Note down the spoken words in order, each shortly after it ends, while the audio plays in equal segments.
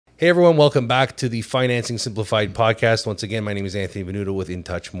Hey everyone, welcome back to the Financing Simplified podcast. Once again, my name is Anthony Venuto with In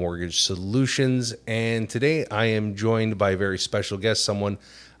Touch Mortgage Solutions, and today I am joined by a very special guest, someone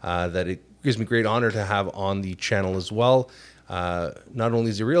that it gives me great honor to have on the channel as well. Not only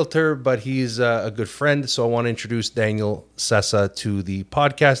is he a realtor, but he's a good friend, so I want to introduce Daniel Sessa to the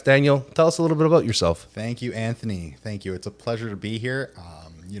podcast. Daniel, tell us a little bit about yourself. Thank you, Anthony. Thank you. It's a pleasure to be here.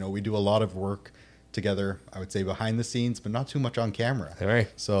 We do a lot of work together, I would say behind the scenes, but not too much on camera. All right.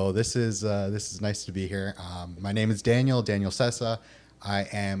 So this is nice to be here. My name is Daniel Sessa. I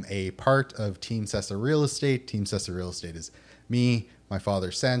am a part of Team Sessa Real Estate. Team Sessa Real Estate is me, my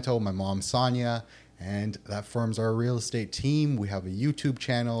father Santo, my mom Sonia, and that forms our real estate team. We have a YouTube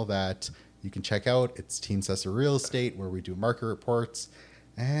channel that you can check out. It's Team Sessa Real Estate, where we do market reports.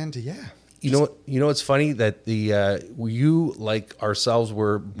 And yeah. You know, it's funny that you, like ourselves,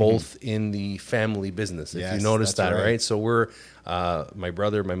 were both in the family business. If Yes, you noticed that, that's right? So we're my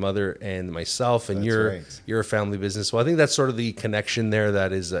brother, my mother, and myself, and you're a family business. So I think that's sort of the connection there.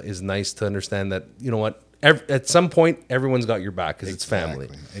 That is nice to understand that, you know what, at some point everyone's got your back because it's family.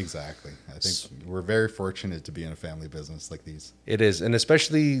 Exactly. I think we're very fortunate to be in a family business like these. It is, and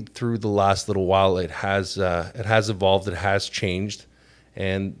especially through the last little while, it has evolved, it has changed,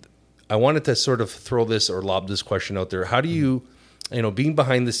 and I wanted to sort of throw this or lob this question out there. How do you being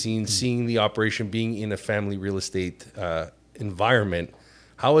behind the scenes, seeing the operation, being in a family real estate environment,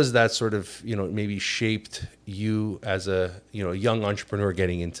 how has that sort of, maybe shaped you as a, young entrepreneur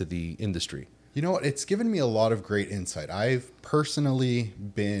getting into the industry? You know what? It's given me a lot of great insight. I've personally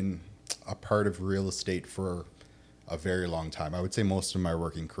been a part of real estate for a very long time. I would say most of my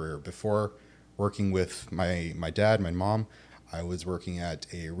working career. Before working with my dad, my mom, I was working at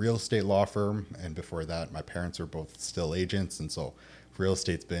a real estate law firm, and before that, my parents were both still agents, and so real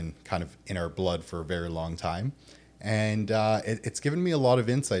estate's been kind of in our blood for a very long time. And it's given me a lot of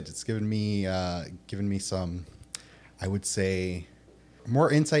insight. It's given me some, I would say,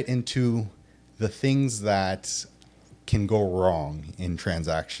 more insight into the things that can go wrong in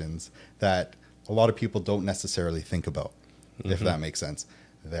transactions that a lot of people don't necessarily think about, if that makes sense.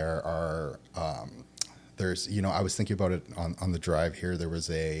 There are I was thinking about it on the drive here. There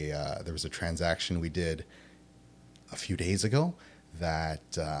was a transaction we did a few days ago that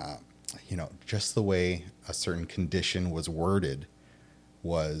just the way a certain condition was worded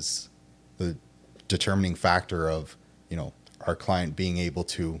was the determining factor of our client being able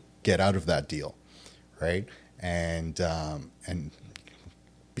to get out of that deal, right? And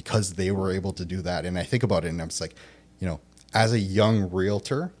because they were able to do that, and I think about it, and I'm just like, as a young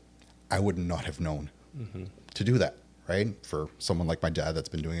realtor, I would not have known to do that, right? For someone like my dad that's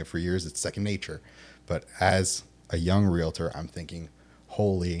been doing it for years, it's second nature. But as a young realtor, I'm thinking,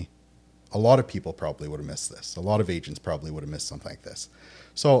 a lot of people probably would have missed this. A lot of agents probably would have missed something like this.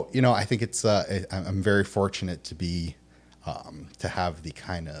 So, I think it's, I'm very fortunate to be, to have the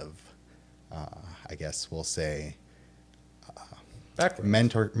kind of, I guess we'll say,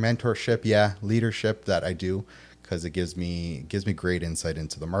 mentorship, leadership that I do. Because it gives me great insight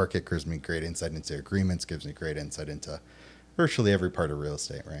into the market, gives me great insight into agreements, gives me great insight into virtually every part of real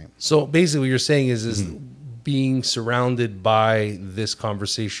estate, right? So basically what you're saying is being surrounded by this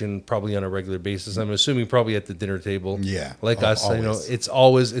conversation probably on a regular basis. I'm assuming probably at the dinner table. Yeah. Like us, always. It's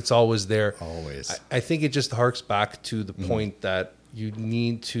always there. Always. I think it just harks back to the point that you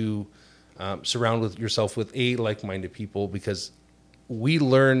need to surround yourself with like-minded people, because we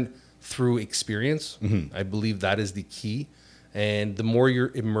learn through experience. I believe that is the key. And the more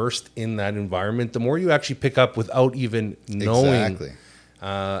you're immersed in that environment, the more you actually pick up without even knowing. Exactly.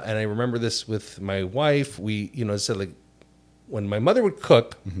 And I remember this with my wife. We, said, like, when my mother would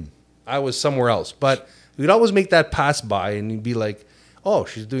cook, I was somewhere else. But we'd always make that pass by, and you'd be like, oh,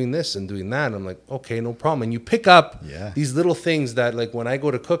 she's doing this and doing that. And I'm like, okay, no problem. And you pick up these little things that, like, when I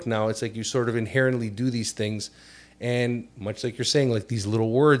go to cook now, it's like you sort of inherently do these things. And much like you're saying, like, these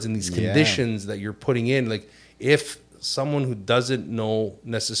little words and these conditions that you're putting in, like, if someone who doesn't know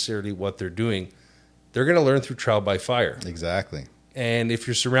necessarily what they're doing, they're going to learn through trial by fire. Exactly. And if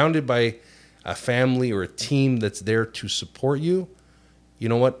you're surrounded by a family or a team that's there to support you, you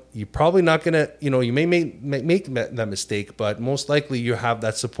know what? You're probably not going to, you may make that mistake, but most likely you have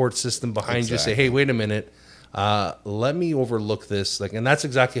that support system behind you. Say, hey, wait a minute. Let me overlook this. Like, and that's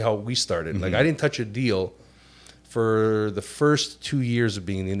exactly how we started. Like, I didn't touch a deal for the first 2 years of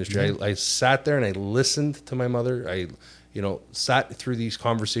being in the industry. I sat there and I listened to my mother. I, sat through these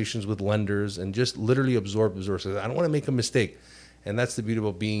conversations with lenders and just literally absorbed. So I don't want to make a mistake. And that's the beauty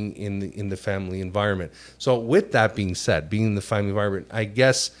about being in the family environment. So with that being said, being in the family environment, I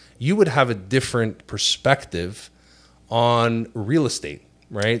guess you would have a different perspective on real estate,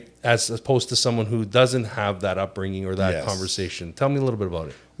 right? As opposed to someone who doesn't have that upbringing or that Yes. conversation. Tell me a little bit about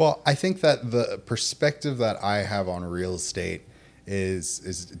it. Well, I think that the perspective that I have on real estate is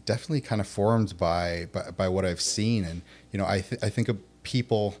definitely kind of formed by what I've seen, and I think of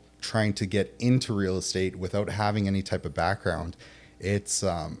people trying to get into real estate without having any type of background. It's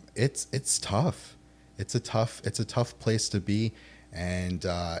tough. It's a tough place to be, and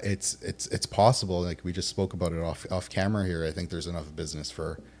it's possible. Like we just spoke about it off camera here. I think there's enough business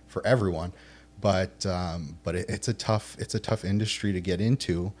for everyone, but it's a tough industry to get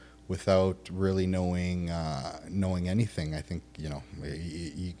into without really knowing anything. I think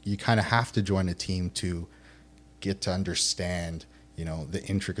you kind of have to join a team to get to understand the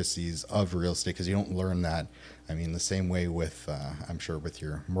intricacies of real estate, because you don't learn that. I mean, the same way with I'm sure with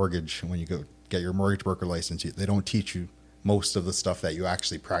your mortgage, when you go get your mortgage broker license, they don't teach you most of the stuff that you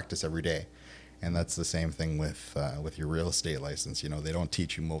actually practice every day. And that's the same thing with your real estate license. They don't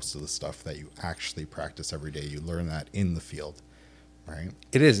teach you most of the stuff that you actually practice every day. You learn that in the field, right?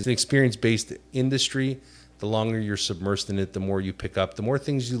 It is. It's an experience-based industry. The longer you're submersed in it, the more you pick up, the more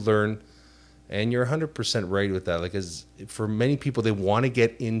things you learn. And you're 100% right with that. Like, as for many people, they want to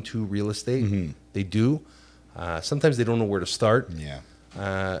get into real estate. Mm-hmm. They do. Sometimes they don't know where to start. Yeah.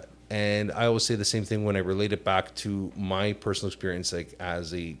 And I always say the same thing when I relate it back to my personal experience, like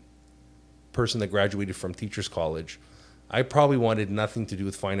as a person that graduated from Teachers College. I probably wanted nothing to do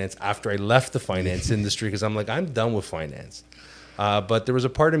with finance after I left the finance industry, because I'm like, I'm done with finance. But there was a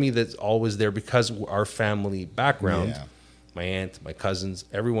part of me that's always there because our family background, Yeah. my aunt, my cousins,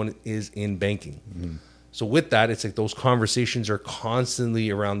 everyone is in banking. Mm-hmm. So with that, it's like those conversations are constantly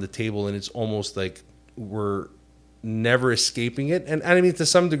around the table, and it's almost like we're never escaping it. And I mean, to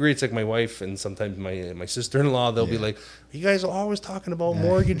some degree, it's like my wife and sometimes my sister-in-law, they'll be like, you guys are always talking about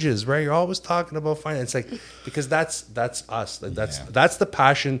mortgages, right? You're always talking about finance. Like, because that's us. Like, that's the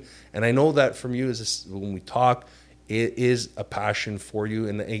passion. And I know that from you is this, when we talk, it is a passion for you,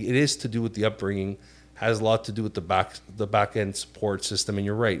 and it is to do with the upbringing, has a lot to do with the back end support system. And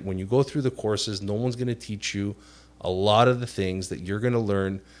you're right. When you go through the courses, no one's going to teach you a lot of the things that you're going to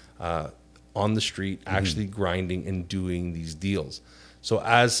learn on the street, actually grinding and doing these deals. So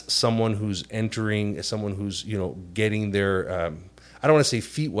as someone who's entering, as someone who's, getting their, I don't want to say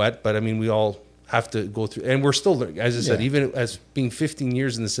feet wet, but I mean, we all have to go through, and we're still learning. As I said, even as being 15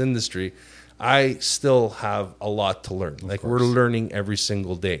 years in this industry, I still have a lot to learn. Like, we're learning every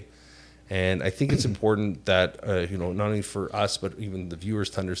single day. And I think it's important that, not only for us, but even the viewers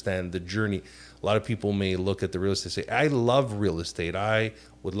to understand the journey. A lot of people may look at the real estate and say, I love real estate. I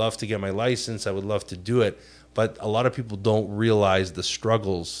would love to get my license. I would love to do it. But a lot of people don't realize the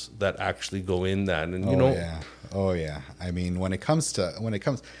struggles that actually go in that. And, Oh, yeah. I mean, when it comes,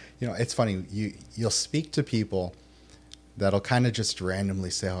 it's funny. You'll speak to people that'll kind of just randomly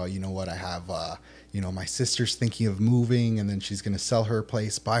say, oh, you know what, I have, my sister's thinking of moving, and then she's going to sell her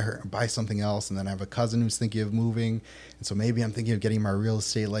place, buy something else. And then I have a cousin who's thinking of moving. And so maybe I'm thinking of getting my real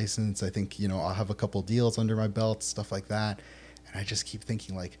estate license. I think, I'll have a couple deals under my belt, stuff like that. And I just keep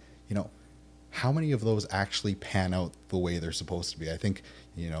thinking, like, how many of those actually pan out the way they're supposed to be? I think,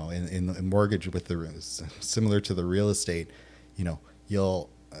 in mortgage with similar to the real estate,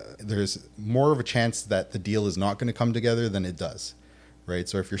 there's more of a chance that the deal is not going to come together than it does, right?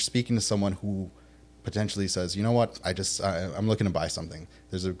 So if you're speaking to someone who potentially says, you know what, I'm looking to buy something,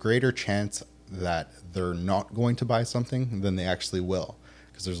 there's a greater chance that they're not going to buy something than they actually will,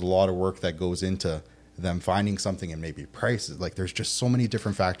 because there's a lot of work that goes into them finding something, and maybe prices. Like, there's just so many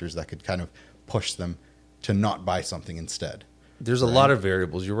different factors that could kind of push them to not buy something instead. There's a lot of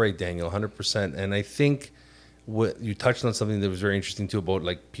variables. You're right, Daniel, 100%. And I think what you touched on something that was very interesting too, about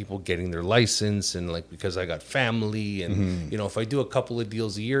like people getting their license, and like, because I got family, and if I do a couple of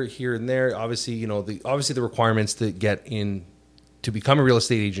deals a year here and there, obviously, the requirements to get in to become a real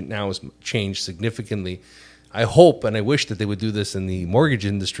estate agent now has changed significantly. I hope and I wish that they would do this in the mortgage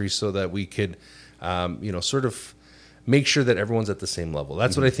industry, so that we could, sort of make sure that everyone's at the same level.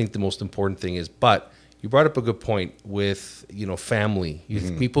 That's what I think the most important thing is. But you brought up a good point with, family.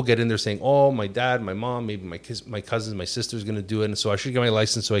 People get in there saying, oh, my dad, my mom, maybe my cousins, my sister's going to do it, and so I should get my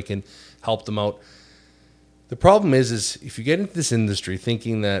license so I can help them out. The problem is if you get into this industry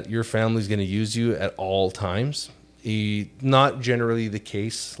thinking that your family's going to use you at all times, not generally the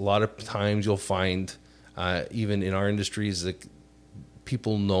case. A lot of times you'll find, even in our industries, that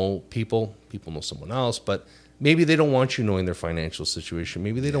people know someone else, but maybe they don't want you knowing their financial situation.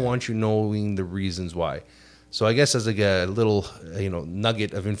 Maybe they don't want you knowing the reasons why. So I guess as like a little,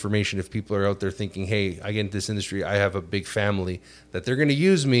 nugget of information, if people are out there thinking, hey, I get into this industry, I have a big family, that they're going to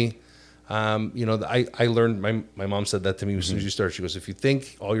use me, I learned, my mom said that to me as soon as you start. She goes, if you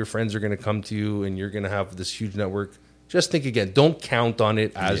think all your friends are going to come to you and you're going to have this huge network, just think again. Don't count on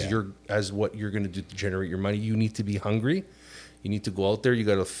it as what you're going to do to generate your money. You need to be hungry. You need to go out there. You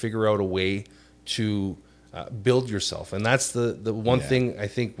got to figure out a way to build yourself. And that's the one thing I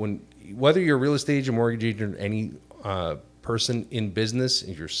think whether you're a real estate agent, mortgage agent, or any person in business,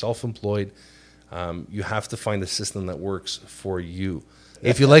 if you're self-employed, you have to find a system that works for you.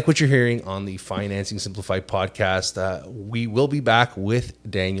 If you like what you're hearing on the Financing Simplified podcast, we will be back with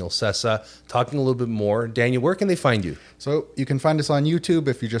Daniel Sessa talking a little bit more. Daniel, where can they find you? So you can find us on YouTube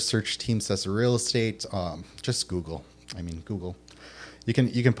if you just search Team Sessa Real Estate. Just Google. Google. You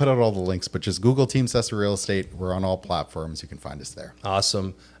can put out all the links, but just Google Team Sessa Real Estate. We're on all platforms. You can find us there.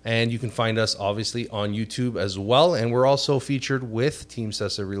 Awesome. And you can find us obviously on YouTube as well. And we're also featured with Team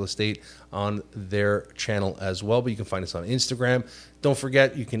Sessa Real Estate on their channel as well. But you can find us on Instagram. Don't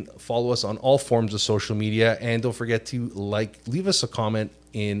forget, you can follow us on all forms of social media. And don't forget to leave us a comment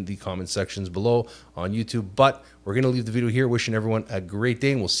in the comment sections below on YouTube. But we're going to leave the video here. Wishing everyone a great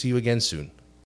day, and we'll see you again soon.